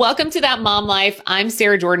Welcome to That Mom Life. I'm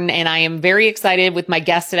Sarah Jordan, and I am very excited with my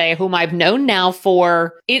guest today, whom I've known now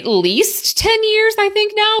for at least 10 years, I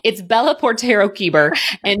think now. It's Bella Portero Kieber.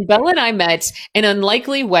 And Bella and I met in an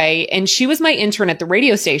unlikely way, and she was my intern at the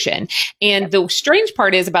radio station. And the strange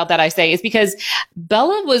part is about that, I say, is because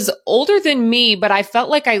Bella was older than me, but I felt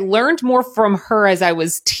like I learned more from her as I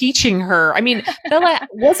was teaching her. I mean, Bella,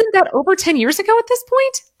 wasn't that over 10 years ago at this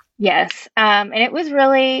point? Yes. And it was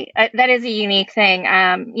really, that is a unique thing.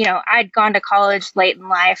 I'd gone to college late in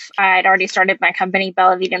life. I'd already started my company,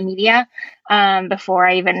 Bella Vita Media, before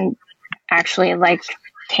I even actually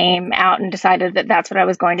came out and decided that that's what I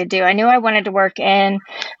was going to do. I knew I wanted to work in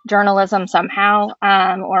journalism somehow,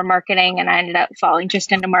 or marketing. And I ended up falling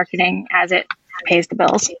just into marketing as it pays the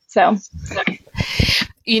bills. So.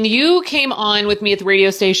 And you came on with me at the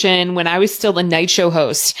radio station when I was still the night show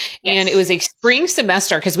host. Yes. And it was a spring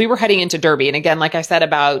semester because we were heading into Derby. And again, like I said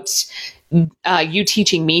about you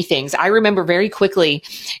teaching me things, I remember very quickly,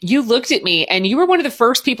 you looked at me and you were one of the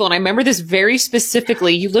first people. And I remember this very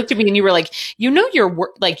specifically. You looked at me and you were like,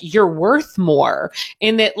 you're worth more.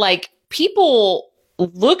 And that people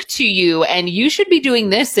look to you and you should be doing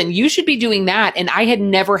this and you should be doing that. And I had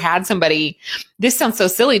never had somebody, this sounds so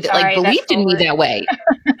silly, that believed in me that way.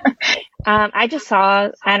 I just saw,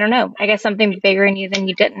 I don't know, I guess something bigger in you than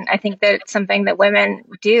you didn't. I think that it's something that women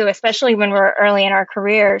do, especially when we're early in our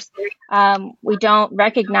careers. We don't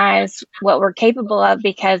recognize what we're capable of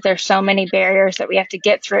because there's so many barriers that we have to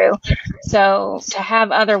get through. So to have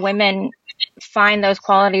other women find those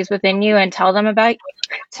qualities within you and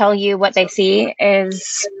tell you what they see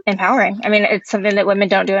is empowering. I mean, it's something that women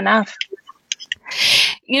don't do enough.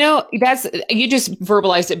 You just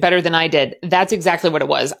verbalized it better than I did. That's exactly what it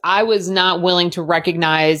was. I was not willing to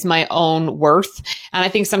recognize my own worth. And I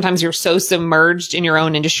think sometimes you're so submerged in your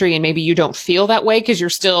own industry and maybe you don't feel that way because you're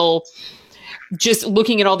still just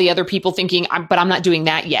looking at all the other people thinking, but I'm not doing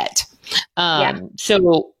that yet.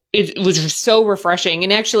 So it was just so refreshing.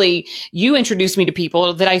 And actually, you introduced me to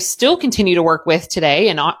people that I still continue to work with today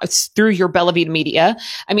and through your Bella Vita Media.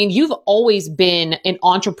 I mean, you've always been an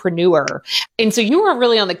entrepreneur. And so you were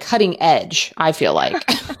really on the cutting edge, I feel like.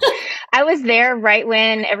 I was there right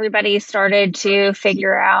when everybody started to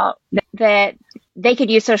figure out that they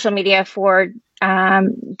could use social media for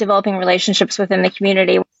developing relationships within the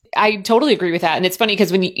community. I totally agree with that. And it's funny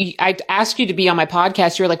because when I asked you to be on my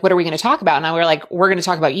podcast, you were like, what are we going to talk about? And I were like, we're going to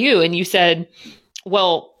talk about you. And you said,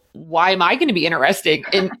 well, why am I going to be interesting?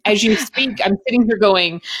 And as you speak, I'm sitting here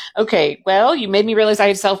going, okay, well, you made me realize I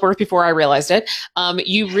had self-worth before I realized it.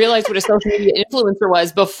 You realized what a social media influencer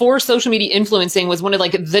was before social media influencing was one of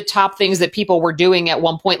the top things that people were doing at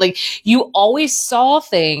one point. You always saw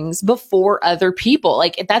things before other people.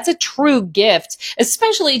 That's a true gift,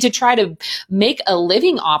 especially to try to make a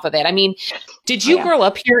living off of it. I mean, did you grow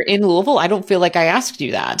up here in Louisville? I don't feel like I asked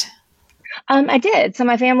you that. I did. So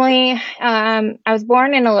my family, I was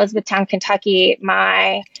born in Elizabethtown, Kentucky.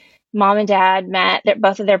 My mom and dad met,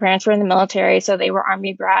 both of their parents were in the military, so they were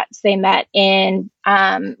Army brats. They met in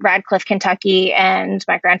Radcliffe, Kentucky, and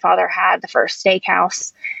my grandfather had the first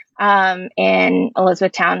steakhouse in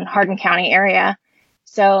Elizabethtown, Hardin County area.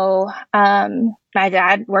 So my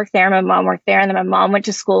dad worked there, my mom worked there, and then my mom went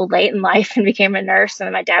to school late in life and became a nurse, and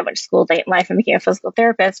then my dad went to school late in life and became a physical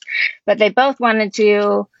therapist. But they both wanted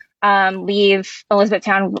to leave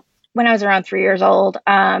Elizabethtown when I was around 3 years old.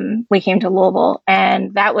 We came to Louisville,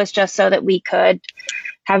 and that was just so that we could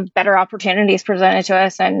have better opportunities presented to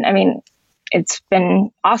us. And I mean, it's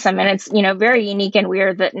been awesome. And it's, very unique and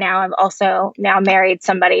weird that now I've also now married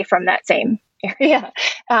somebody from that same area.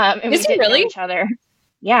 And Is he really? Know each other.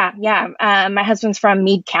 Yeah. My husband's from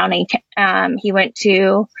Meade County. He went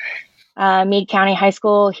to Meade County High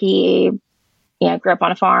School. He, grew up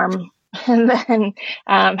on a farm. And then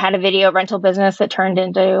had a video rental business that turned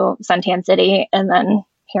into Suntan City. And then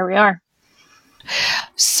here we are.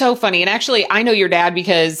 So funny. And actually, I know your dad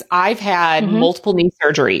because I've had multiple knee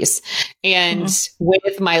surgeries. And with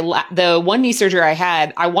the one knee surgery I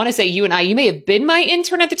had, I want to say you may have been my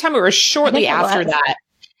intern at the time or shortly after that.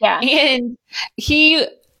 Yeah. And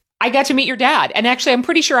I got to meet your dad. And actually, I'm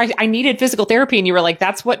pretty sure I needed physical therapy. And you were like,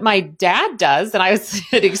 that's what my dad does. And I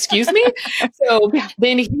said, excuse me? So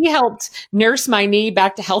then he helped nurse my knee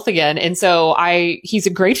back to health again. And so he's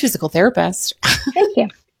a great physical therapist. Thank you.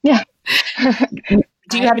 Yeah.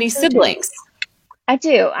 Do you have any siblings? I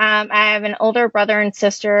do. I have an older brother and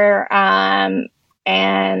sister. And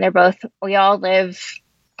we all live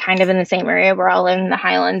kind of in the same area. We're all in the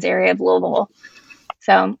Highlands area of Louisville.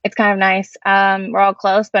 So it's kind of nice. We're all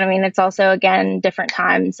close, but I mean, it's also, again, different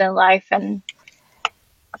times in life and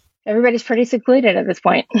everybody's pretty secluded at this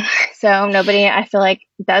point. So nobody, I feel like,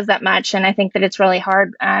 does that much. And I think that it's really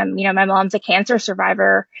hard. My mom's a cancer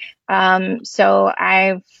survivor. So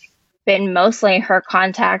I've been mostly her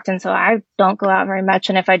contact. And so I don't go out very much.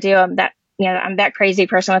 And if I do, I'm that crazy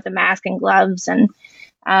person with a mask and gloves. And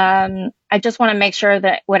I just want to make sure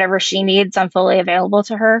that whatever she needs, I'm fully available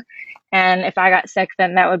to her. And if I got sick,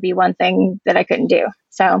 then that would be one thing that I couldn't do.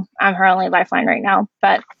 So I'm her only lifeline right now.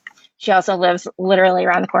 But she also lives literally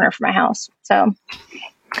around the corner from my house.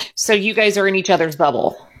 So you guys are in each other's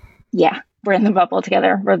bubble. Yeah, we're in the bubble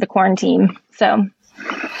together. We're the quarantine. So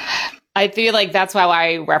I feel like that's why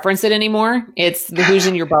I reference it anymore. It's the who's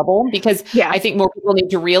in your bubble, because I think more people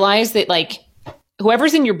need to realize that, like,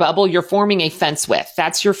 whoever's in your bubble, you're forming a fence with.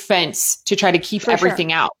 That's your fence to try to keep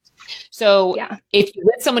everything out. So if you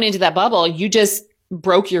let someone into that bubble, you just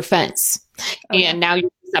broke your fence. And now you're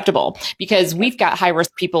susceptible, because we've got high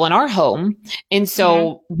risk people in our home. And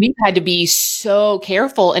so we've had to be so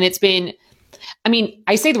careful. And it's been, I mean,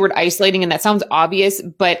 I say the word isolating and that sounds obvious,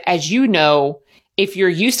 but as you know, if you're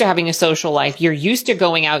used to having a social life, you're used to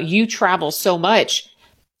going out, you travel so much,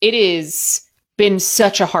 it is been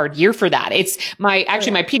such a hard year for that. It's my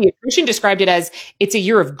pediatrician described it as it's a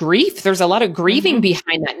year of grief. There's a lot of grieving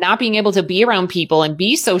behind that, not being able to be around people and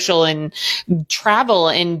be social and travel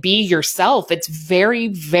and be yourself. It's very,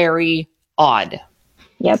 very odd.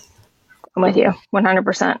 Yep. I'm with you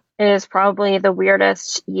 100%. It is probably the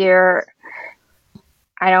weirdest year.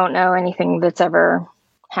 I don't know anything that's ever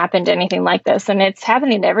happened to anything like this, and it's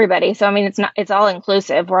happening to everybody. So, I mean, it's all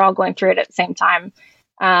inclusive. We're all going through it at the same time.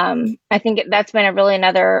 I think that's been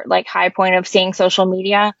another like high point of seeing social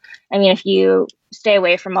media. I mean, if you stay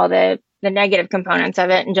away from all the negative components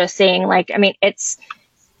of it and just seeing, like, I mean, it's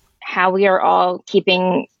how we are all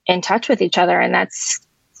keeping in touch with each other. And that's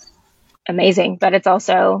amazing. But it's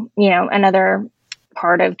also, another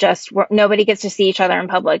part of just nobody gets to see each other in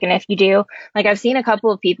public. And if you do, like, I've seen a couple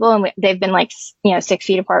of people and they've been like, 6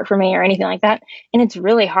 feet apart from me or anything like that. And it's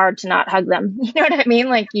really hard to not hug them. You know what I mean?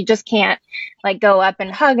 Like, you just can't like go up and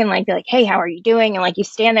hug and like be like, hey, how are you doing? And like, you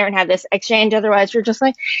stand there and have this exchange. Otherwise you're just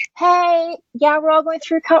like, hey, yeah, we're all going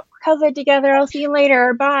through COVID together. I'll see you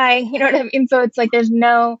later. Bye. You know what I mean? So it's like, there's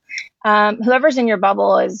no, whoever's in your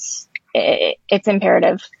bubble it's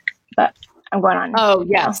imperative, but I'm going on. Oh,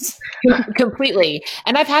 yes, completely.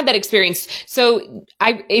 And I've had that experience. So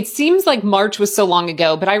it seems like March was so long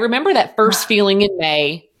ago, but I remember that first feeling in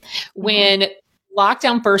May when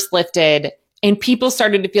lockdown first lifted and people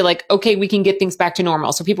started to feel like, okay, we can get things back to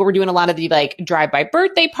normal. So people were doing a lot of the like drive-by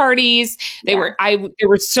birthday parties. There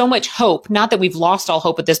was so much hope. Not that we've lost all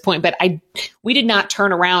hope at this point, but we did not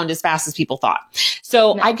turn around as fast as people thought.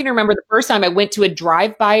 So I can remember the first time I went to a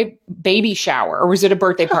drive-by baby shower, or was it a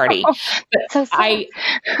birthday party? So I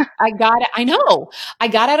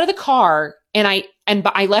got out of the car and I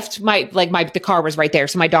left the car was right there.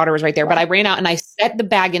 So my daughter was right there, but I ran out and I set the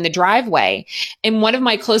bag in the driveway, and one of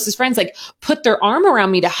my closest friends like put their arm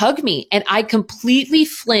around me to hug me, and I completely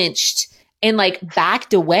flinched and like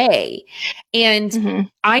backed away. And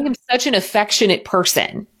I am such an affectionate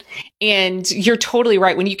person. And you're totally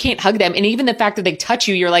right. When you can't hug them, and even the fact that they touch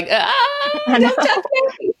you, you're like, don't touch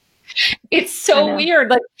me. It's so weird.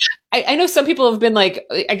 Like, I know some people have been like,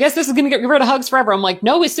 I guess this is going to get rid of hugs forever. I'm like,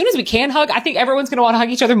 no, as soon as we can hug, I think everyone's going to want to hug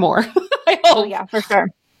each other more. I hope. Oh, yeah, for sure.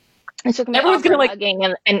 It's just everyone's going to like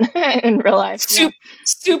hugging in real life.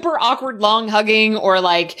 Super awkward long hugging, or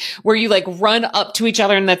like where you like run up to each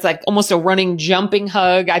other and that's like almost a running, jumping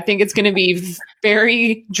hug. I think it's going to be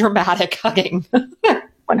very dramatic hugging.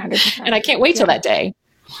 100%. And I can't wait till that day.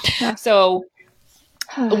 Yeah. So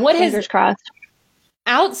what Fingers crossed.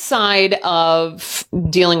 Outside of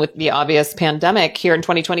dealing with the obvious pandemic here in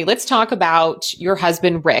 2020, let's talk about your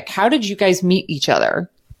husband, Rick. How did you guys meet each other?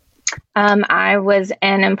 I was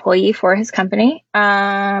an employee for his company.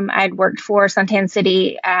 I'd worked for Suntan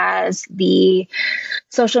City as the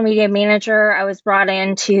social media manager. I was brought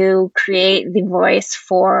in to create the voice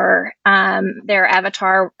for their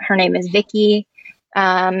avatar. Her name is Vicky.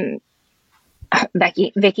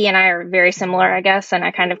 Vicky and I are very similar, I guess, and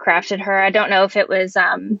I kind of crafted her. I don't know if it was,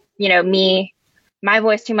 my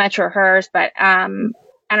voice too much or hers, but I don't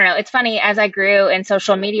know. It's funny, as I grew in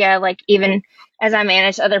social media, like even as I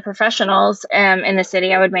managed other professionals in the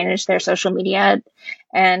city, I would manage their social media,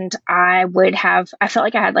 and I felt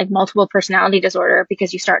like I had like multiple personality disorder,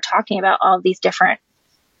 because you start talking about all of these different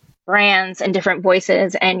brands and different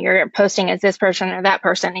voices, and you're posting as this person or that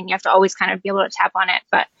person, and you have to always kind of be able to tap on it.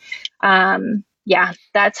 But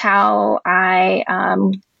that's how I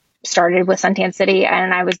started with Suntan City,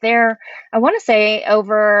 and I was there, I want to say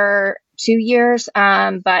over 2 years.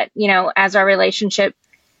 But as our relationship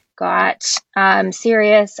got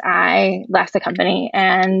serious, I left the company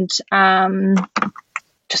and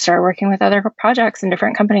just started working with other projects in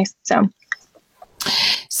different companies.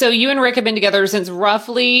 So you and Rick have been together since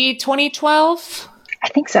roughly 2012? I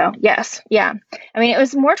think so. Yes. Yeah. I mean, it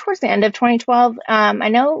was more towards the end of 2012. I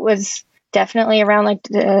know it was definitely around like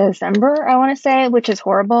December, I want to say, which is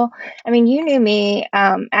horrible. I mean, you knew me.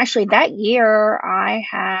 Actually, that year I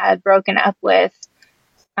had broken up with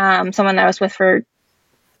someone that I was with for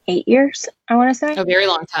 8 years, I want to say. A very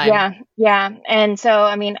long time. Yeah. Yeah. And so,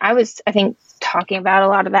 I mean, I think, talking about a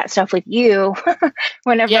lot of that stuff with you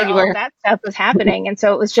whenever all that stuff was happening. And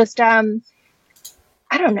so it was just,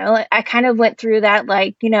 I don't know. I kind of went through that,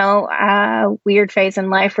 like, weird phase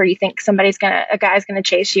in life where you think a guy's going to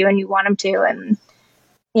chase you and you want him to, and,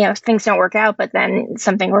 things don't work out, but then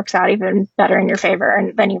something works out even better in your favor.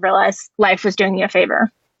 And then you realize life was doing you a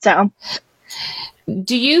favor. So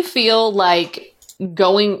do you feel like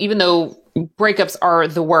even though breakups are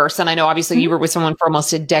the worst, and I know obviously you were with someone for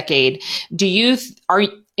almost a decade,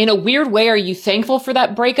 in a weird way, are you thankful for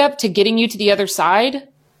that breakup to getting you to the other side?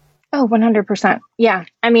 Oh, 100%. Yeah.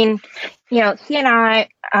 I mean, he and I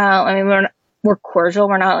mean, we're cordial.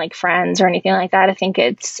 We're not like friends or anything like that. I think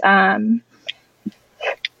it's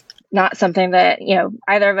not something that,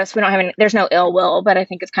 either of us, we don't have there's no ill will, but I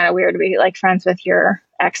think it's kind of weird to be like friends with your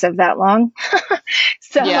ex of that long.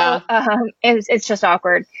 So yeah. It's just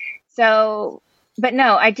awkward. So, but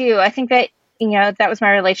no, I do. I think that, that was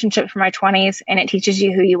my relationship for my 20s, and it teaches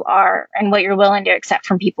you who you are and what you're willing to accept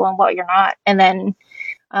from people and what you're not. And then,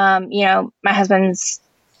 my husband's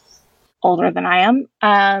older than I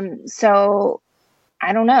am. So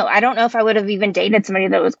I don't know. I don't know if I would have even dated somebody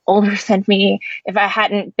that was older than me if I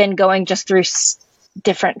hadn't been going just through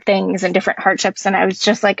different things and different hardships. And I was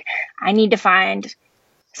just like, I need to find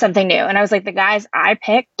something new. And I was like, the guys I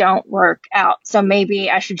picked don't work out. So maybe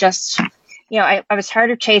I should just, I was tired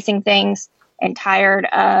of chasing things and tired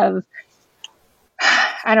of,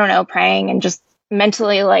 I don't know, praying and just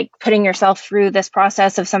mentally like putting yourself through this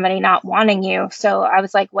process of somebody not wanting you. So I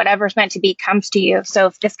was like, whatever's meant to be comes to you. So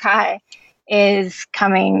if this guy is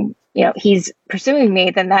coming, he's pursuing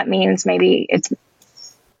me, then that means maybe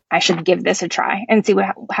I should give this a try and see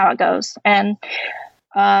how it goes. And,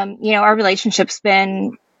 our relationship's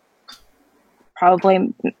been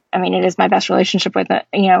probably, I mean, it is my best relationship with a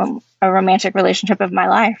romantic relationship of my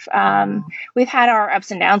life. We've had our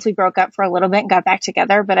ups and downs. We broke up for a little bit and got back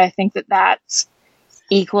together, but I think that that's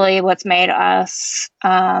equally what's made us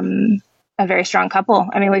a very strong couple.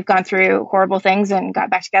 I mean, we've gone through horrible things and got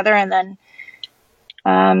back together, and then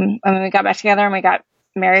we got back together and we got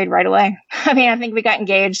married right away. I mean, I think we got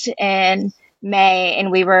engaged in May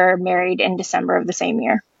and we were married in December of the same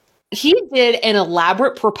year. He did an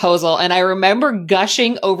elaborate proposal, and I remember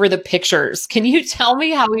gushing over the pictures. Can you tell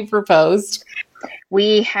me how he proposed?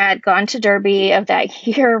 We had gone to Derby of that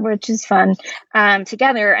year, which is fun,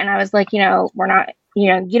 together. And I was like, we're not,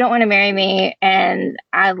 you don't want to marry me, and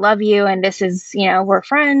I love you. And this is, we're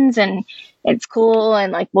friends and it's cool.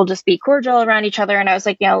 And like, we'll just be cordial around each other. And I was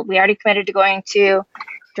like, we already committed to going to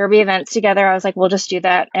Derby events together. I was like, we'll just do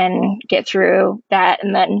that and get through that.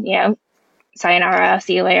 And then, sayonara,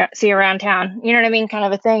 see you later, see you around town. You know what I mean? Kind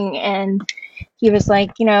of a thing. And he was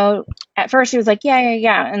like, at first he was like,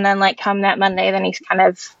 yeah. And then like come that Monday, then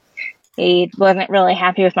he wasn't really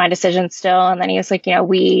happy with my decision still. And then he was like,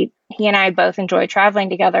 he and I both enjoy traveling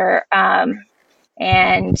together.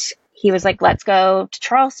 And he was like, let's go to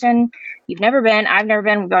Charleston. You've never been, I've never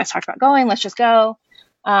been. We've always talked about going, let's just go.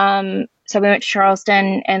 So we went to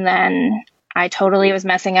Charleston, and then I totally was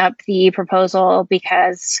messing up the proposal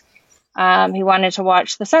because he wanted to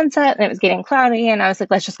watch the sunset and it was getting cloudy, and I was like,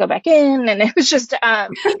 let's just go back in. And it was just,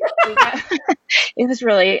 it was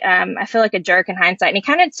really, I feel like a jerk in hindsight. And he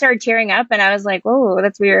kind of started tearing up, and I was like, whoa,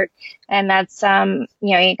 that's weird. And that's,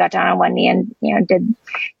 he got down on one knee and,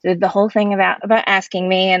 did the whole thing about asking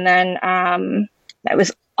me. And then, that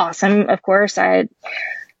was awesome. Of course, I,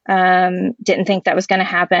 didn't think that was going to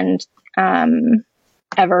happen,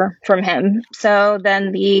 ever from him. So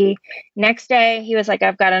then the next day he was like,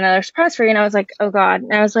 I've got another surprise for you. And I was like, oh God.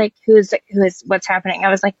 And I was like, who is what's happening? He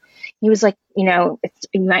was like, you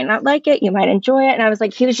might not like it. You might enjoy it. And I was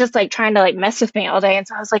like, he was just like trying to like mess with me all day. And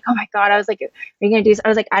so I was like, oh my God. I was like, are you going to do this? I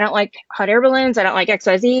was like, I don't like hot air balloons. I don't like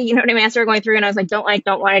XYZ. You know what I mean? I started going through, and I was like, don't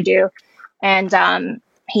want to do. And,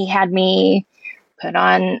 he had me put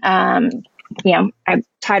on, I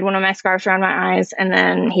tied one of my scarves around my eyes, and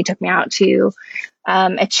then he took me out to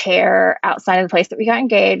a chair outside of the place that we got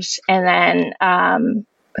engaged. And then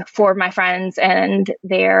 4 of my friends and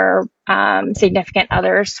their significant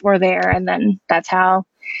others were there. And then that's how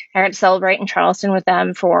I got to celebrate in Charleston with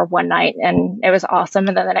them for one night, and it was awesome.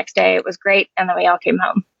 And then the next day it was great. And then we all came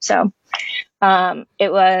home. So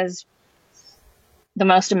it was the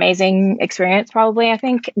most amazing experience, probably, I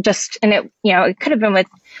think. And it could have been with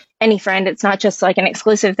any friend. It's not just like an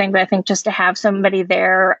exclusive thing, but I think just to have somebody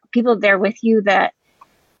there, people there with you that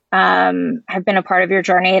have been a part of your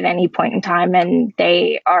journey at any point in time, and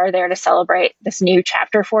they are there to celebrate this new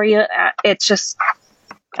chapter for you. It's just,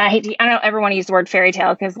 I don't ever want to use the word fairy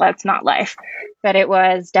tale because that's not life, but it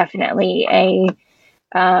was definitely a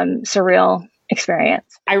surreal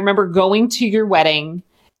experience. I remember going to your wedding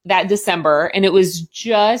that December, and it was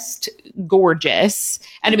just gorgeous.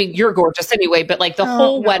 And I mean, you're gorgeous anyway, but like the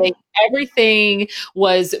whole wedding, everything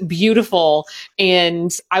was beautiful.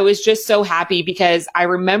 And I was just so happy because I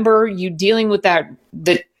remember you dealing with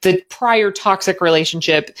the prior toxic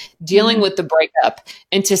relationship, dealing with the breakup,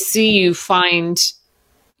 and to see you find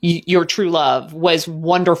your true love was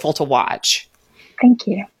wonderful to watch. Thank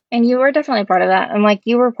you. And you were definitely part of that. And like,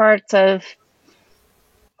 you were parts of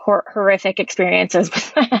horrific experiences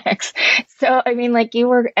with my ex. So, I mean, like, you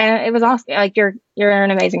were, it was awesome. Like, you're an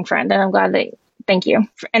amazing friend, and I'm glad thank you.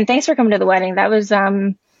 And thanks for coming to the wedding. That was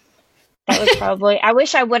probably, I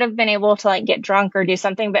wish I would have been able to like get drunk or do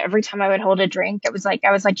something, but every time I would hold a drink, I was like,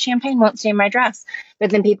 champagne won't stain my dress. But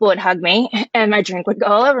then people would hug me and my drink would go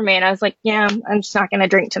all over me. And I was like, yeah, I'm just not going to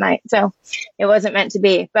drink tonight. So it wasn't meant to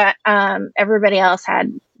be, but, everybody else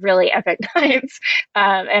had really epic times.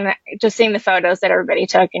 And just seeing the photos that everybody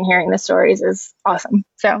took and hearing the stories is awesome.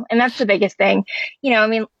 So, and that's the biggest thing, I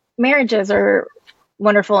mean, marriages are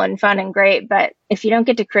wonderful and fun and great, but if you don't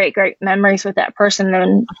get to create great memories with that person,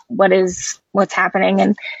 then what's happening?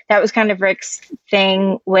 And that was kind of Rick's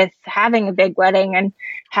thing with having a big wedding and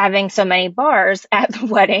having so many bars at the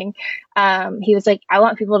wedding. He was like, I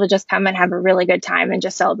want people to just come and have a really good time and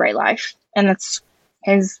just celebrate life. And that's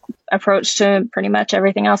his approach to pretty much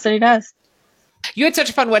everything else that he does. You had such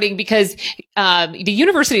a fun wedding because the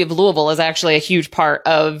University of Louisville is actually a huge part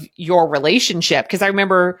of your relationship. Because I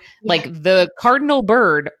remember like the cardinal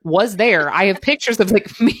bird was there. I have pictures of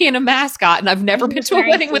like me and a mascot, and I've never been to a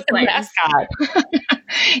wedding with a mascot.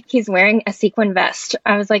 He's wearing a sequin vest.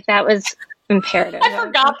 I was like, that was imperative. I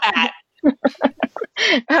forgot that.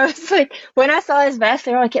 I was like, when I saw his vest,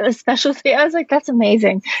 they were like, it was specialty. I was like, that's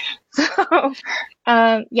amazing. So,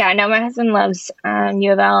 my husband loves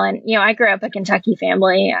U of L, and I grew up a Kentucky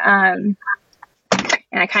family, and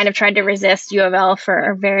I kind of tried to resist U of L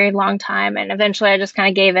for a very long time, and eventually I just kind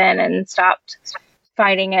of gave in and stopped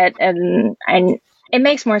fighting it, and it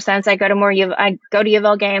makes more sense. I go to U of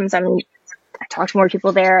L games. I talk to more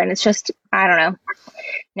people there, and it's just, I don't know.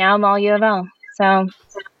 Now I'm all U of L. So.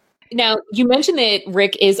 Now, you mentioned that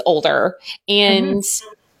Rick is older, and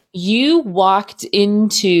you walked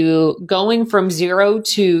into going from 0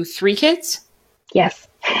 to 3 kids? Yes.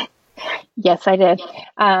 Yes, I did.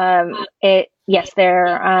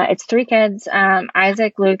 It's 3 kids,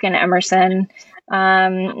 Isaac, Luke, and Emerson.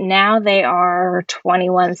 Now they are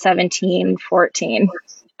 21, 17, 14.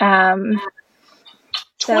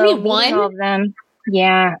 21? All of them.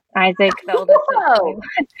 Yeah, Isaac, the oldest.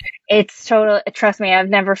 It's total. Trust me, I've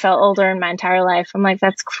never felt older in my entire life. I'm like,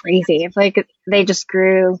 that's crazy. It's like they just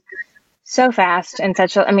grew so fast and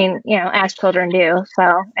as children do.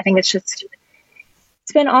 So I think it's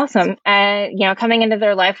been awesome. Coming into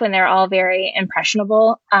their life when they're all very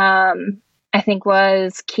impressionable, I think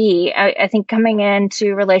was key. I think coming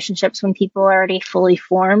into relationships when people are already fully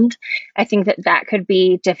formed, I think that could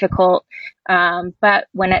be difficult. But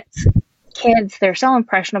when it's kids, they're so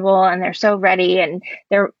impressionable and they're so ready, and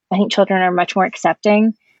I think children are much more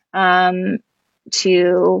accepting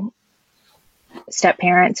to step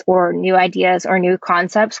parents or new ideas or new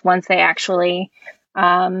concepts once they actually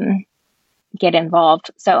get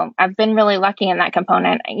involved. So I've been really lucky in that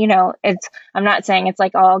component. I'm not saying it's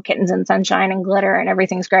like all kittens and sunshine and glitter and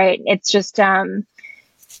everything's great. It's just, I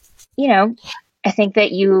think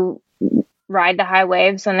that you ride the high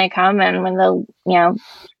waves when they come, and when the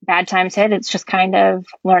bad times hit, it's just kind of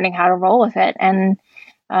learning how to roll with it. And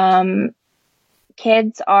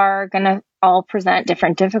kids are gonna all present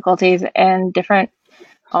different difficulties and different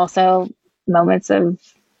also moments of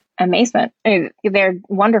amazement. They're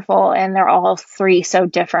wonderful, and they're all 3 so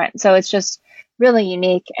different. So it's just really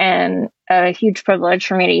unique and a huge privilege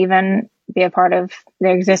for me to even be a part of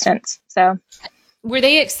their existence. So. Were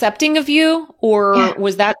they accepting of you, or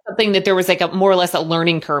was that something that there was like a more or less a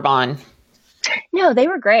learning curve on? No, they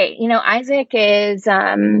were great. Isaac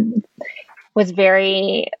was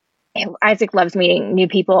very Isaac loves meeting new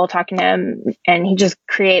people, talking to him, and he just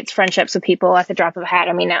creates friendships with people at the drop of a hat.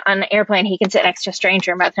 I mean, on the airplane, he can sit next to a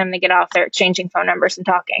stranger, and by the time they get off, they're exchanging phone numbers and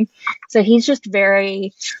talking. So he's just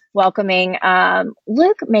very welcoming.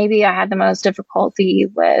 Luke, maybe I had the most difficulty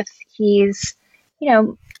with. He's,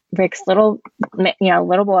 Rick's little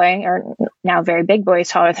boy, or now very big boy, is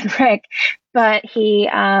taller than Rick, but he,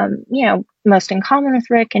 most in common with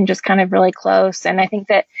Rick and just kind of really close. And I think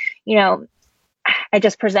that, I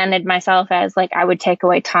just presented myself as like I would take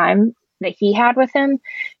away time that he had with him.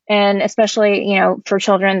 And especially, for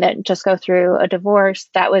children that just go through a divorce,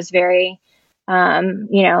 that was very,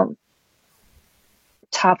 top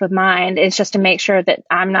of mind, is just to make sure that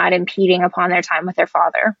I'm not impeding upon their time with their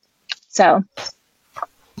father. So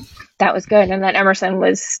that was good. And then Emerson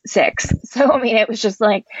was 6. So, I mean, it was just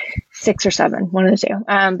like 6 or 7, one of the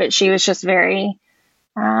two. But she was just very,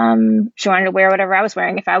 she wanted to wear whatever I was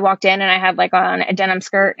wearing. If I walked in and I had like on a denim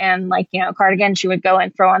skirt and like, a cardigan, she would go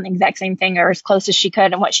and throw on the exact same thing or as close as she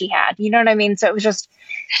could and what she had. You know what I mean? So it was just,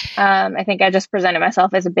 I think I just presented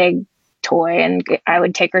myself as a big toy, and I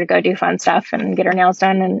would take her to go do fun stuff and get her nails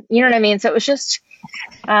done. And you know what I mean? So it was just,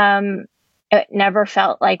 it never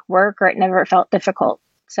felt like work, or it never felt difficult.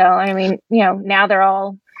 So, I mean, now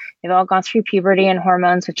they've all gone through puberty and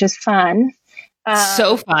hormones, which is fun.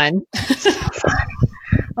 So fun.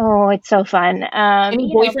 Oh, it's so fun.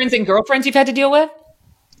 Any boyfriends and girlfriends you've had to deal with?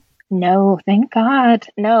 No, thank God.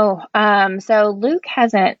 No. So Luke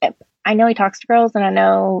hasn't. I know he talks to girls, and I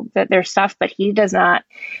know that there's stuff, but he does not.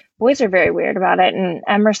 Boys are very weird about it. And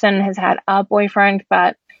Emerson has had a boyfriend,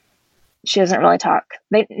 but she doesn't really talk.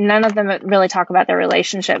 None of them really talk about their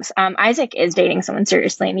relationships. Isaac is dating someone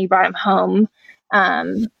seriously, and he brought him home,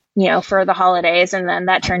 for the holidays, and then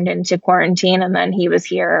that turned into quarantine, and then he was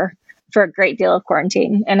here for a great deal of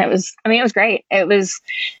quarantine. And it was great. It was,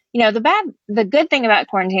 the good thing about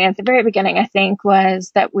quarantine at the very beginning, I think,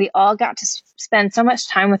 was that we all got to spend so much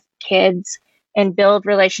time with kids and build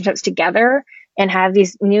relationships together and have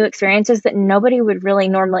these new experiences that nobody would really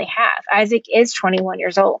normally have. Isaac is 21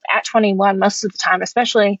 years old. At 21, most of the time,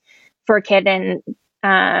 especially for a kid in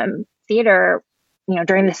theater,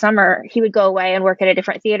 during the summer, he would go away and work at a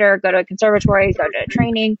different theater, go to a conservatory, go to a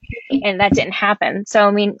training, and that didn't happen. So,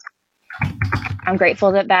 I mean, I'm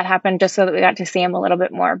grateful that happened, just so that we got to see him a little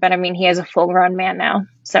bit more. But I mean, he is a full-grown man now.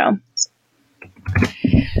 So,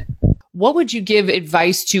 what would you give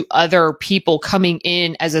advice to other people coming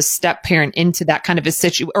in as a step parent into that kind of a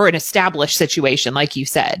or an established situation, like you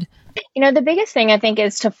said? The biggest thing I think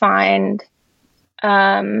is to find,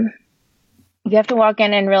 you have to walk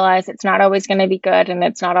in and realize it's not always going to be good and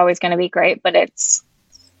it's not always going to be great, but it's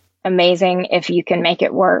amazing if you can make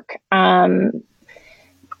it work.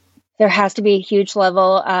 There has to be a huge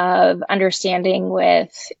level of understanding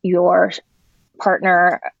with your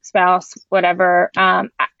partner, spouse, whatever. I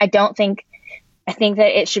think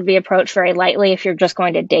that it should be approached very lightly if you're just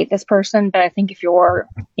going to date this person. But I think if you're,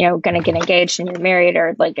 going to get engaged and you're married,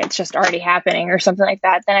 or like it's just already happening or something like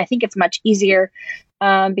that, then I think it's much easier,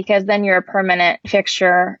 because then you're a permanent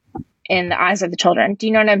fixture in the eyes of the children. Do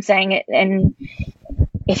you know what I'm saying? And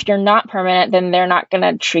if you're not permanent, then they're not going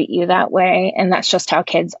to treat you that way. And that's just how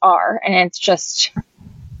kids are. And it's just,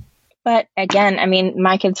 but again, I mean,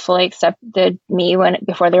 my kids fully accepted me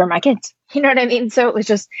before they were my kids. You know what I mean? So it was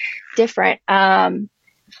just different. I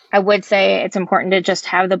would say it's important to just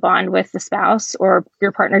have the bond with the spouse or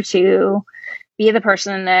your partner to be the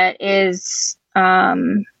person that is,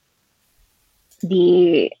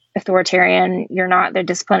 the authoritarian. You're not the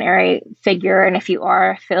disciplinary figure. And if you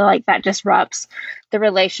are, I feel like that disrupts the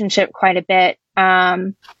relationship quite a bit.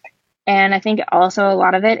 And I think also a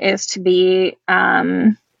lot of it is to be,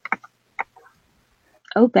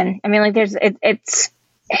 open. I mean, like it's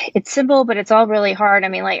simple, but it's all really hard. I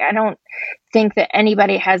mean, like, I don't think that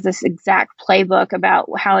anybody has this exact playbook about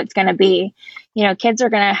how it's going to be. Kids are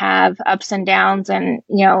going to have ups and downs, and,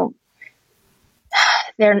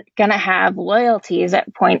 they're going to have loyalties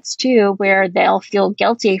at points too, where they'll feel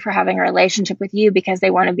guilty for having a relationship with you because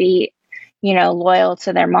they want to be, loyal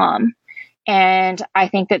to their mom. And I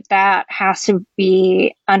think that has to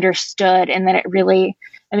be understood, and that it really,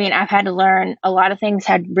 I've had to learn a lot of things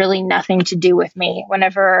had really nothing to do with me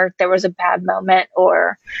whenever there was a bad moment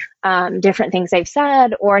or different things they've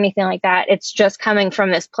said or anything like that. It's just coming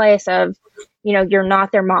from this place of, you're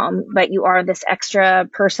not their mom, but you are this extra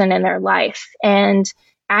person in their life. And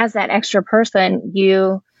as that extra person,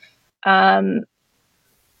 you're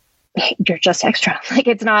just extra. Like,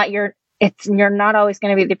 you're not always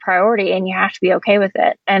going to be the priority, and you have to be okay with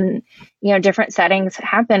it. And, different settings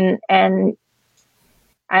happen, and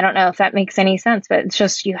I don't know if that makes any sense, but it's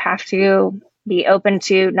just, you have to be open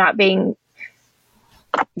to not being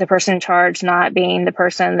the person in charge, not being the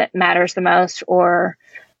person that matters the most, or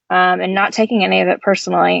and not taking any of it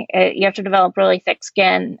personally. You have to develop really thick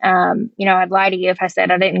skin. I'd lie to you if I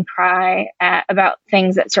said I didn't cry about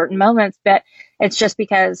things at certain moments, but it's just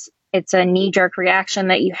because it's a knee-jerk reaction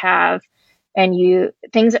that you have, and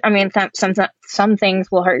some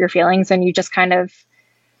things will hurt your feelings, and you just kind of,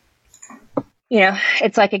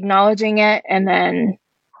 it's like acknowledging it and then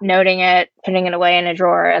noting it, putting it away in a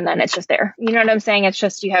drawer, and then it's just there. You know what I'm saying? It's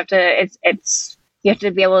just, you have to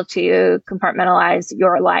be able to compartmentalize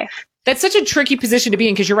your life. That's such a tricky position to be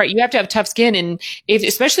in, because you're right. You have to have tough skin. And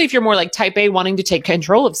especially if you're more like type A, wanting to take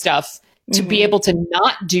control of stuff, to be able to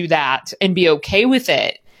not do that and be okay with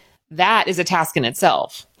it, that is a task in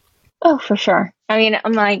itself. Oh, for sure. I mean,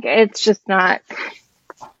 I'm like, it's just not,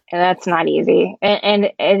 that's not easy.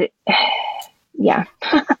 Yeah.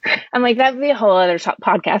 I'm like, that'd be a whole other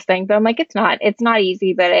podcast thing, but I'm like, it's not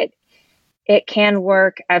easy, but it can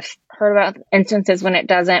work. I've heard about instances when it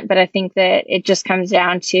doesn't, but I think that it just comes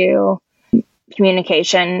down to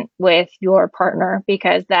communication with your partner,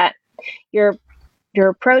 because that your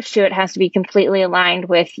approach to it has to be completely aligned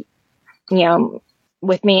with,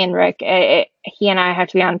 with me and Rick. He and I have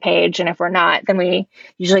to be on page. And if we're not, then we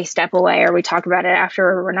usually step away, or we talk about it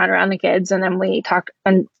after we're not around the kids. And then we talk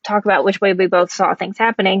about which way we both saw things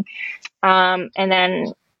happening. And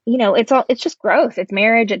then, it's just growth. It's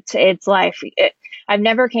marriage. It's life. I've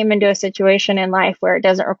never came into a situation in life where it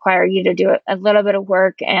doesn't require you to do a little bit of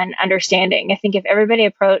work and understanding. I think if everybody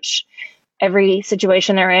approached every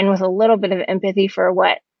situation they're in with a little bit of empathy for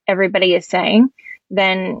what everybody is saying,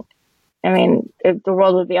 then, the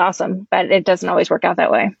world would be awesome, but it doesn't always work out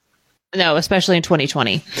that way. No, especially in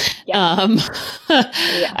 2020. Yeah.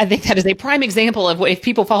 Yeah. I think that is a prime example of if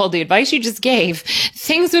people followed the advice you just gave,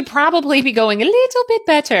 things would probably be going a little bit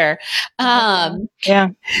better. Yeah.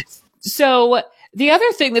 So the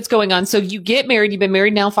other thing that's going on, so you get married, you've been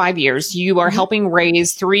married now 5 years, you are helping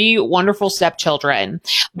raise 3 wonderful stepchildren,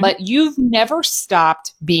 but you've never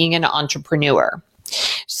stopped being an entrepreneur.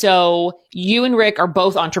 So you and Rick are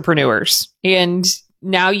both entrepreneurs, and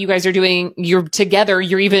now you guys you're together,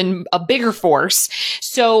 you're even a bigger force.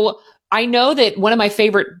 So I know that one of my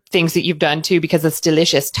favorite things that you've done too, because it's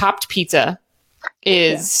delicious, Topped Pizza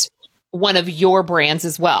is one of your brands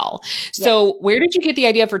as well. So where did you get the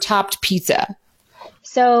idea for Topped Pizza?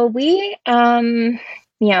 So we, thank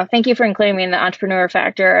you for including me in the entrepreneur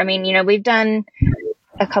factor. We've done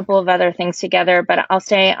a couple of other things together, but I'll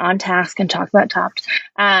stay on task and talk about Topped.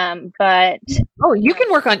 You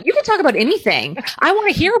can talk about anything. I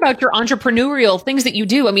want to hear about your entrepreneurial things that you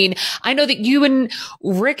do. I know that you and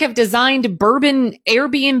Rick have designed bourbon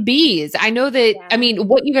Airbnbs. I know that,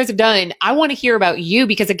 what you guys have done, I want to hear about you,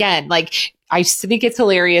 because again, I think it's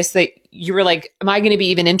hilarious that you were like, am I going to be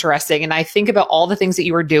even interesting? And I think about all the things that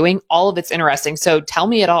you were doing, all of it's interesting. So tell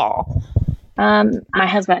me it all. My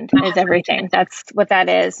husband is everything. That's what that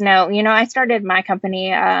is. No, I started my company,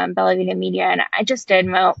 Bella Vita Media, and I just did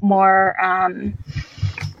more,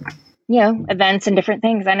 events and different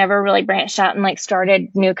things. I never really branched out and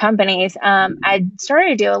started new companies. I started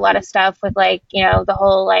to do a lot of stuff with the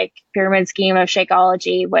whole pyramid scheme of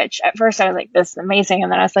Shakeology, which at first I was like, this is amazing.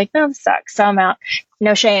 And then I was like, no, this sucks. So I'm out.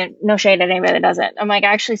 No shade at anybody that does it. I'm like,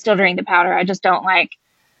 I actually still drink the powder. I just don't like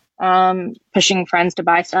pushing friends to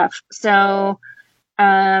buy stuff. So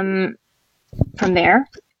from there,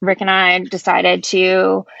 Rick and I decided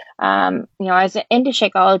to, I was into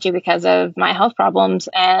Shakeology because of my health problems.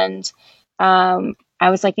 And I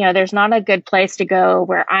was like, there's not a good place to go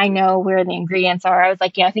where I know where the ingredients are. I was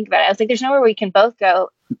like, think about it. I was like, there's nowhere we can both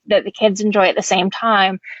go that the kids enjoy at the same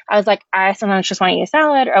time. I was like, I sometimes just want to eat a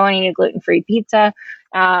salad, or I want to eat a gluten-free pizza.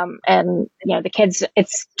 And the kids,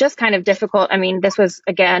 it's just kind of difficult. This was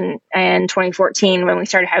again in 2014 when we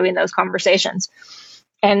started having those conversations.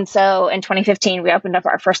 And so in 2015, we opened up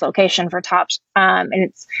our first location for Topped. And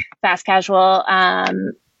it's fast casual,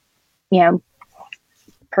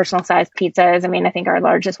 personal sized pizzas. I think our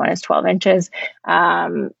largest one is 12 inches.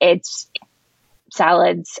 It's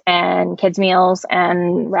salads and kids meals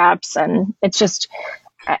and wraps. And it's just,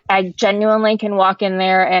 I genuinely can walk in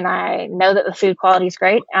there and I know that the food quality is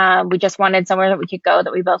great. We just wanted somewhere that we could go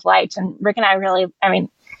that we both liked. And Rick and I really,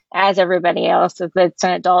 as everybody else, if it's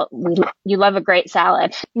an adult, you love a great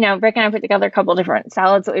salad. Rick and I put together a couple different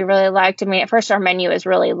salads that we really liked. At first our menu is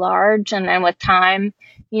really large. And then with time,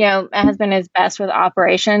 my husband is best with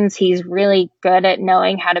operations. He's really good at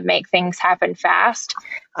knowing how to make things happen fast.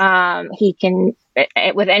 He can,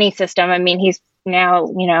 with any system, he's now,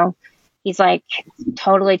 he's like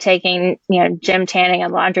totally taking, gym tanning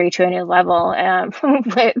and laundry to a new level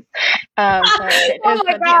with so it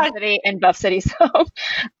is Kansas City and Buff City soap.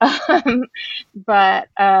 But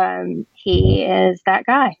he is that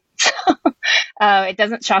guy. So it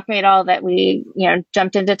doesn't shock me at all that we,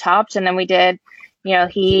 jumped into Tops, and then we did.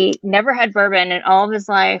 He never had bourbon in all of his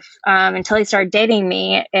life until he started dating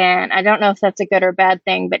me. And I don't know if that's a good or bad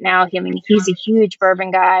thing, but now, he's a huge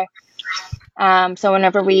bourbon guy. So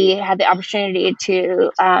whenever we had the opportunity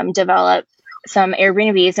to develop some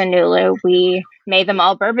Airbnbs in Nulu, we made them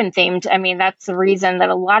all bourbon themed. I mean, that's the reason that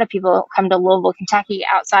a lot of people come to Louisville, Kentucky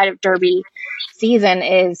outside of Derby season,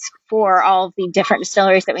 is for all of the different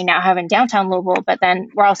distilleries that we now have in downtown Louisville. But then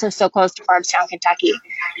we're also so close to Bardstown, Kentucky.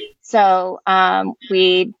 So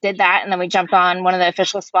we did that, and then we jumped on one of the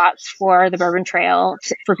official spots for the Bourbon Trail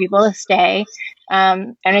for people to stay.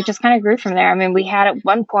 And it just kind of grew from there. I mean, we had at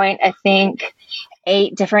one point, I think,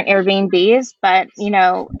 8 different Airbnbs, but,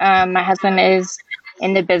 my husband is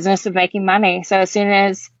in the business of making money. So as soon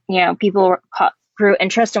as, people grew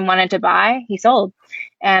interest and wanted to buy, he sold.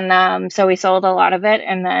 And so we sold a lot of it.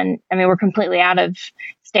 And then, we're completely out of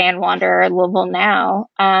Stay and Wander Louisville now.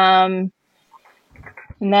 And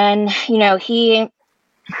then,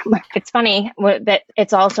 it's funny that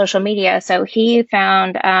it's all social media. So he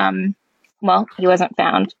found, he wasn't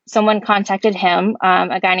found. Someone contacted him,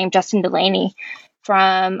 a guy named Justin Delaney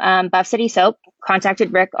from Buff City Soap,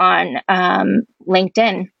 contacted Rick on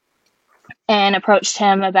LinkedIn and approached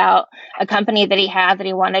him about a company that he had that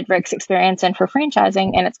he wanted Rick's experience in for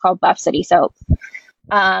franchising, and it's called Buff City Soap.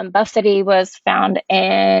 Buff City was found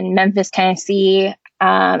in Memphis, Tennessee,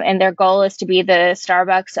 and their goal is to be the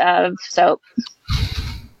Starbucks of soap.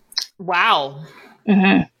 Wow.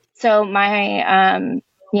 Mm-hmm. So my,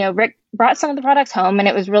 Rick brought some of the products home, and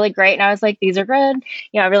it was really great. And I was like, these are good.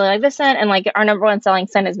 I really like this scent. And like our number one selling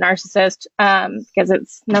scent is Narcissist, because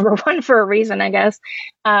it's number one for a reason, I guess.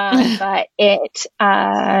 But it's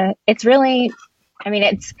really,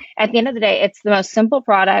 it's at the end of the day, it's the most simple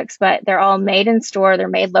products, but they're all made in store. They're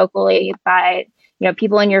made locally by,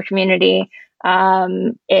 people in your community.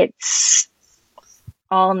 It's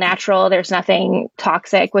all natural. There's nothing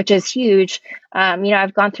toxic, which is huge.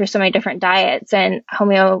 I've gone through so many different diets and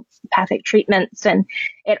homeopathic treatments, and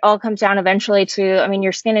it all comes down eventually to,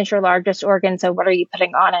 your skin is your largest organ. So what are you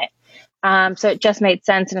putting on it? So it just made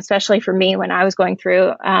sense. And especially for me, when I was going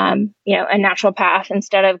through, a natural path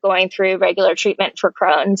instead of going through regular treatment for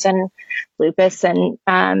Crohn's and lupus and,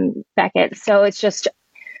 Beckett's. So it's just,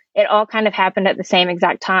 it all kind of happened at the same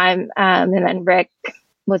exact time. And then Rick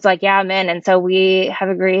was like, yeah, I'm in. And so we have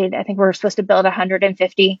agreed, I think we're supposed to build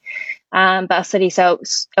 150 Buff City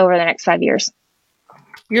soaps over the next 5 years.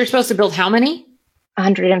 You're supposed to build how many?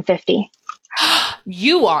 150.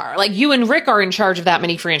 You are, like, you and Rick are in charge of that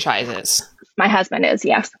many franchises. My husband is,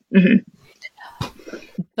 yes. Mm-hmm.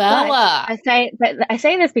 Bella. I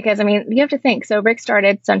say this because, you have to think. So Rick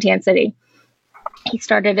started Suntan City. He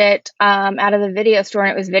started it out of the video store,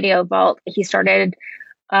 and it was Video Vault. He started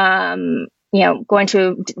going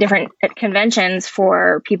to different conventions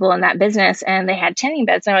for people in that business, and they had tanning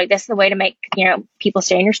beds. And they're like, this is the way to make, people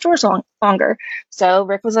stay in your stores longer. So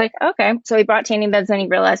Rick was like, okay. So he brought tanning beds, and he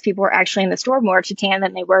realized people were actually in the store more to tan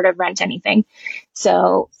than they were to rent anything.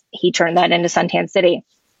 So he turned that into Suntan City.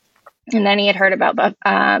 And then he had heard about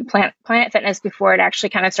Planet Fitness before it actually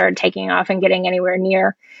kind of started taking off and getting anywhere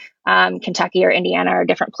near Kentucky or Indiana or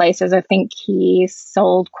different places. I think he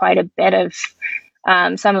sold quite a bit of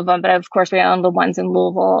some of them, but of course we own the ones in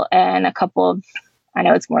Louisville and a couple of, I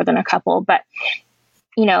know it's more than a couple, but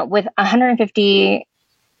with 150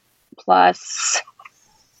 plus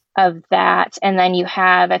of that, and then you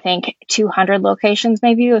have, I think, 200 locations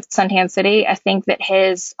maybe with Suntan City. I think that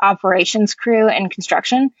his operations crew and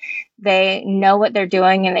construction, they know what they're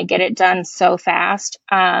doing and they get it done so fast.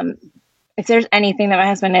 If there's anything that my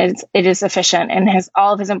husband is, it is efficient, and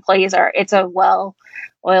all of his employees are, it's a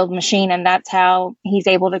well-oiled machine, and that's how he's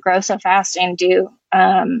able to grow so fast and do.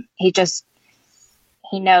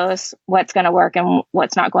 He knows what's going to work and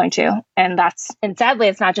what's not going to. And sadly,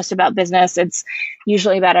 it's not just about business. It's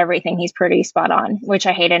usually about everything. He's pretty spot on, which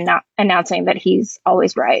I hate announcing that he's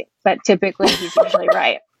always right, but typically he's usually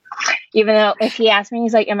right. Even though if he asks me,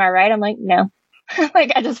 he's like, am I right? I'm like, no.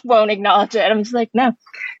 Like, I just won't acknowledge it. I'm just like, no.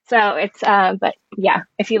 So it's, but yeah,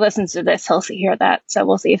 if he listens to this, he'll hear that. So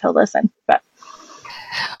we'll see if he'll listen, but.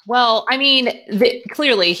 Well,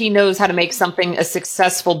 clearly he knows how to make something a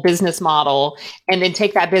successful business model and then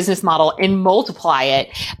take that business model and multiply it.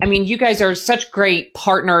 You guys are such great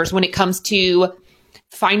partners when it comes to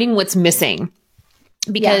finding what's missing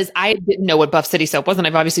because I didn't know what Buff City Soap was. And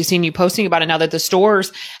I've obviously seen you posting about it now that the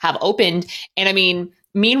stores have opened. And I mean,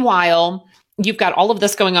 meanwhile, you've got all of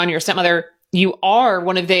this going on. Your stepmother, you are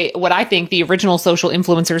one of what I think the original social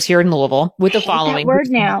influencers here in Louisville with the following.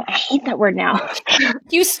 I hate that word now.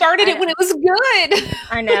 You started it when it was good.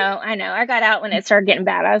 I know. I got out when it started getting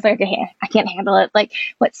bad. I was like, I can't handle it. Like,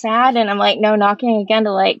 what's sad? And I'm like, no, knocking again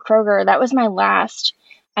to like Kroger. That was my last.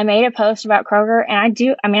 I made a post about Kroger,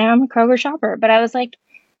 and I'm a Kroger shopper, but I was like,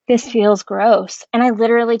 this feels gross. And I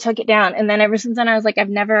literally took it down. And then ever since then, I was like,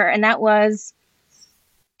 and that was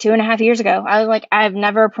 2.5 years ago. I was like, I've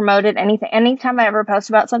never promoted anything. Anytime I ever post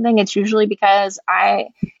about something, it's usually because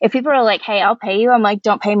if people are like, hey, I'll pay you, I'm like,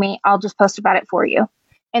 don't pay me. I'll just post about it for you.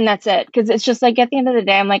 And that's it. Cause it's just like, at the end of the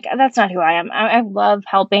day, I'm like, that's not who I am. I love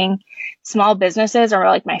helping small businesses, are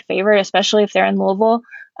like my favorite, especially if they're in Louisville.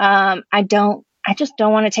 I just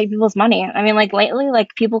don't want to take people's money. I mean, like lately,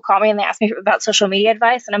 like people call me and they ask me about social media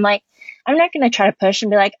advice, and I'm like, I'm not going to try to push and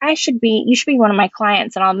be like, you should be one of my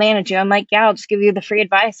clients and I'll manage you. I'm like, yeah, I'll just give you the free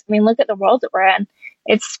advice. I mean, look at the world that we're in.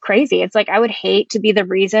 It's crazy. It's like, I would hate to be the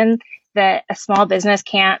reason that a small business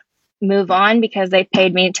can't move on because they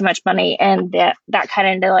paid me too much money and that cut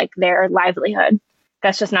into like their livelihood.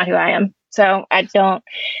 That's just not who I am. So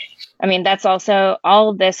that's also, all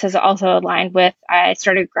of this has also aligned with, I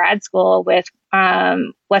started grad school with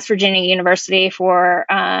West Virginia University for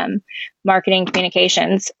marketing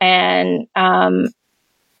communications, and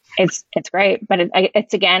it's great, but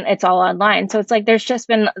it's all online. So it's like, there's just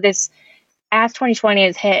been this, as 2020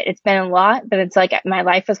 has hit, it's been a lot, but it's like my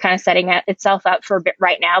life was kind of setting itself up for a bit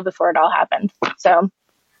right now before it all happened.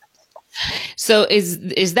 So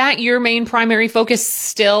is that your main primary focus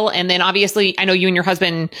still? And then obviously I know you and your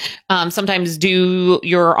husband sometimes do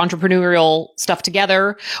your entrepreneurial stuff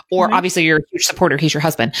together, or obviously you're a huge supporter. He's your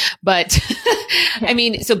husband, but I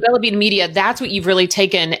mean, so Bella Bean Media, that's what you've really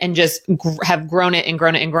taken and just have grown it and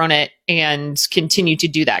grown it and grown it and continue to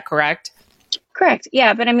do that. Correct? Correct.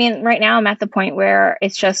 Yeah. But I mean, right now I'm at the point where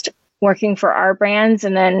it's just working for our brands,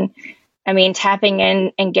 and then, I mean, tapping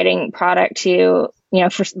in and getting product to,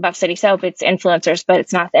 for Buff City Soap, it's influencers, but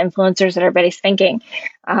it's not the influencers that everybody's thinking.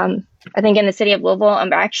 I think in the city of Louisville,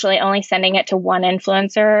 I'm actually only sending it to one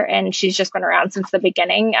influencer, and she's just been around since the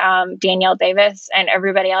beginning, Danielle Davis, and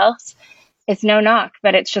everybody else. It's no knock,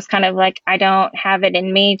 but it's just kind of like, I don't have it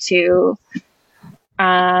in me to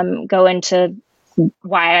go into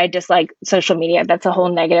why I dislike social media. That's a whole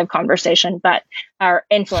negative conversation, but are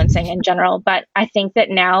influencing in general. But I think that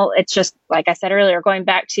now it's just, like I said earlier, going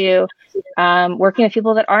back to working with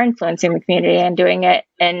people that are influencing the community and doing it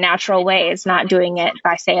in natural ways, not doing it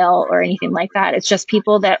by sale or anything like that. It's just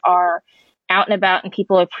people that are out and about and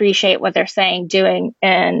people appreciate what they're saying, doing,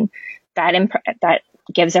 and that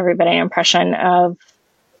gives everybody an impression of,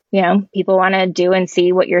 people want to do and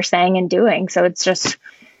see what you're saying and doing. So it's just,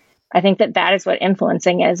 I think that is what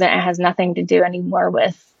influencing is, and it has nothing to do anymore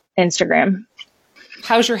with Instagram.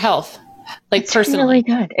 How's your health? Like, it's personally?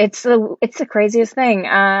 Really good. It's the craziest thing.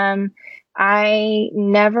 I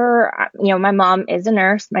never, my mom is a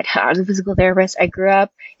nurse. My dad is a physical therapist. I grew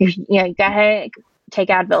up, you gotta take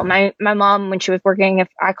Advil. My mom, when she was working, if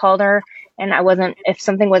I called her and if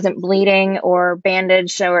something wasn't bleeding or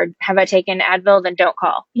bandaged or have I taken Advil, then don't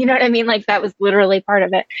call. You know what I mean? Like, that was literally part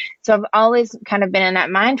of it. So I've always kind of been in that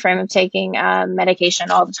mind frame of taking medication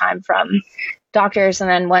all the time from doctors. And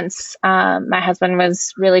then once my husband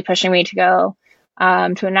was really pushing me to go to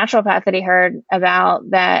a naturopath that he heard about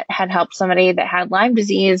that had helped somebody that had Lyme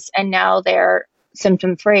disease, and now they're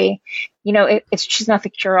symptom free. It's just not the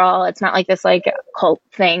cure all. It's not like this like cult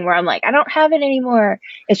thing where I'm like, I don't have it anymore.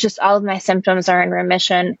 It's just all of my symptoms are in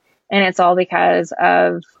remission, and it's all because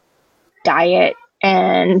of diet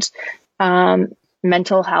and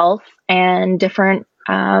mental health and different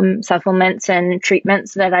supplements and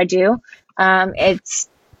treatments that I do. It's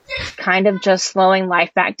kind of just slowing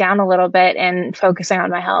life back down a little bit and focusing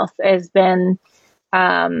on my health has been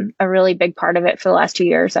a really big part of it for the last 2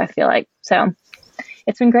 years, I feel like. So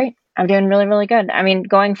it's been great. I'm doing really, really good. I mean,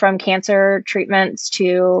 going from cancer treatments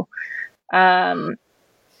to, think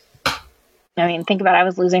about it, I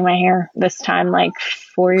was losing my hair this time like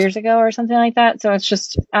 4 years ago or something like that. So it's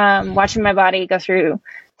just watching my body go through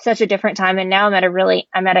such a different time. And now I'm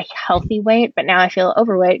at a healthy weight, but now I feel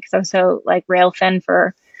overweight because I'm so like rail thin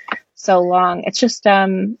for so long. It's just, I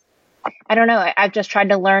don't know. I've just tried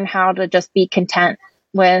to learn how to just be content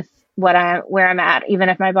with where I'm at, even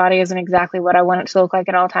if my body isn't exactly what I want it to look like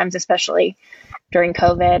at all times, especially during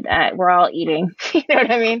COVID. We're all eating, you know what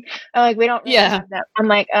I mean? I'm like, we don't really have that. I'm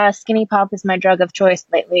like, Skinny Pop is my drug of choice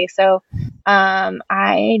lately. So,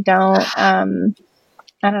 I don't,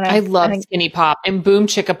 I don't know. I love think, Skinny Pop and Boom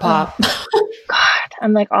Chicka Pop. God,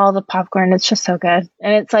 I'm like all the popcorn. It's just so good.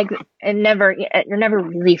 And it's like, you're never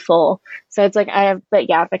really full. So it's like, but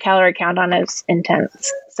yeah, the calorie count on it is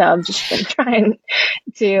intense. So I've just been trying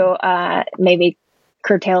to maybe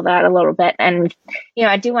curtail that a little bit. And,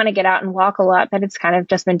 I do want to get out and walk a lot, but it's kind of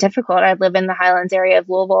just been difficult. I live in the Highlands area of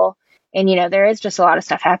Louisville, and, there is just a lot of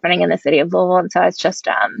stuff happening in the city of Louisville. And so it's just,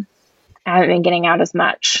 I haven't been getting out as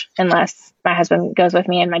much unless my husband goes with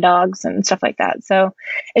me and my dogs and stuff like that. So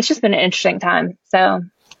it's just been an interesting time. So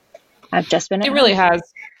I've just been. It really has.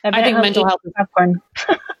 I think mental health is popcorn.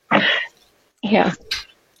 Yeah.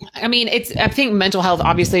 I mean, I think mental health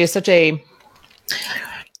obviously is such a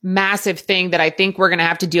massive thing that I think we're going to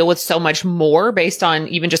have to deal with so much more based on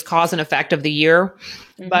even just cause and effect of the year.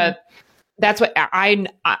 Mm-hmm. But that's what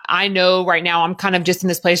I know right now. I'm kind of just in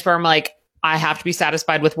this place where I'm like, I have to be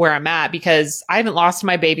satisfied with where I'm at because I haven't lost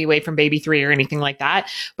my baby weight from baby 3 or anything like that.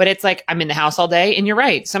 But it's like, I'm in the house all day. And you're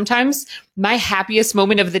right. Sometimes my happiest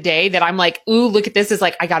moment of the day that I'm like, ooh, look at this is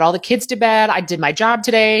like, I got all the kids to bed. I did my job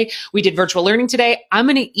today. We did virtual learning today. I'm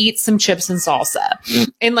going to eat some chips and salsa.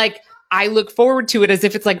 And like, I look forward to it as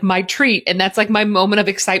if it's like my treat. And that's like my moment of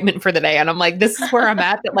excitement for the day. And I'm like, this is where I'm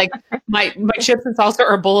at, that like my chips and salsa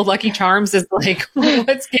or a bowl of Lucky Charms is like,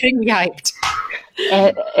 what's getting me hyped.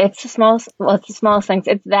 It's the smallest things.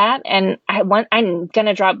 It's that. And I'm going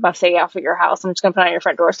to drop buffet off at your house. I'm just going to put it on your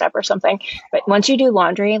front doorstep or something. But once you do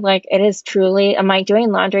laundry, like it is truly, I'm like,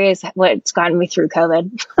 doing laundry is what's gotten me through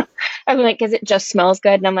COVID. I'm like, cause it just smells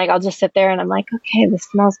good. And I'm like, I'll just sit there and I'm like, okay, this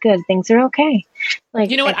smells good. Things are okay.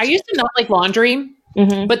 Like, you know what? I used to not like laundry,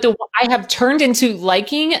 but I have turned into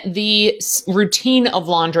liking the routine of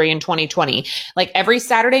laundry in 2020. Like every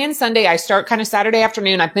Saturday and Sunday, I start kind of Saturday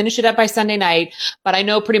afternoon. I finish it up by Sunday night, but I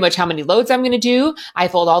know pretty much how many loads I'm going to do. I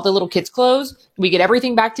fold all the little kids' clothes. We get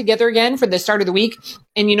everything back together again for the start of the week.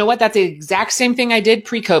 And you know what? That's the exact same thing I did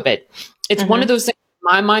pre-COVID. It's one of those things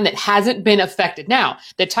in my mind that hasn't been affected. Now,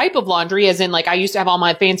 the type of laundry, as in like I used to have all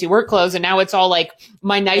my fancy work clothes and now it's all like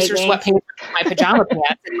my nicer sweatpants, my pajama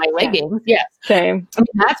pants and my leggings. Yes. Same. I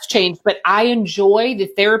mean, that's changed, but I enjoy the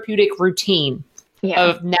therapeutic routine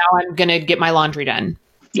of now I'm going to get my laundry done.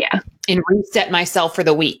 Yeah. And reset myself for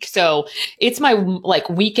the week. So it's my like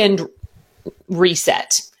weekend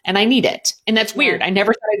reset. And I need it. And that's weird. I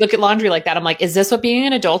never thought I'd look at laundry like that. I'm like, is this what being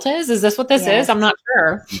an adult is? Is this what this is? I'm not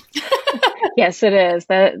sure. Yes, it is.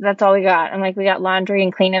 That's all we got. I'm like, we got laundry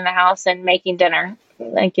and cleaning the house and making dinner.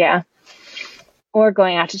 Like, yeah. Or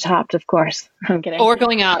going out to Tops, of course. I'm kidding. Or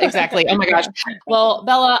going out. Exactly. Oh my gosh. Well,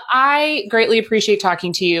 Bella, I greatly appreciate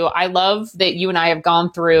talking to you. I love that you and I have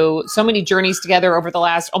gone through so many journeys together over the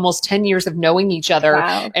last almost 10 years of knowing each other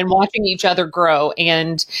and watching each other grow.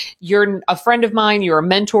 And you're a friend of mine. You're a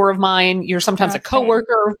mentor of mine. You're sometimes a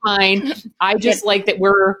coworker of mine. I just like that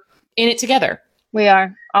we're in it together. We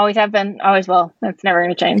are. Always have been. Always will. That's never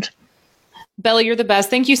going to change. Bella, you're the best.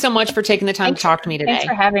 Thank you so much for taking the time to talk to me today. Thanks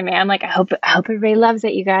for having me. I'm like, I hope everybody loves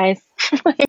it, you guys.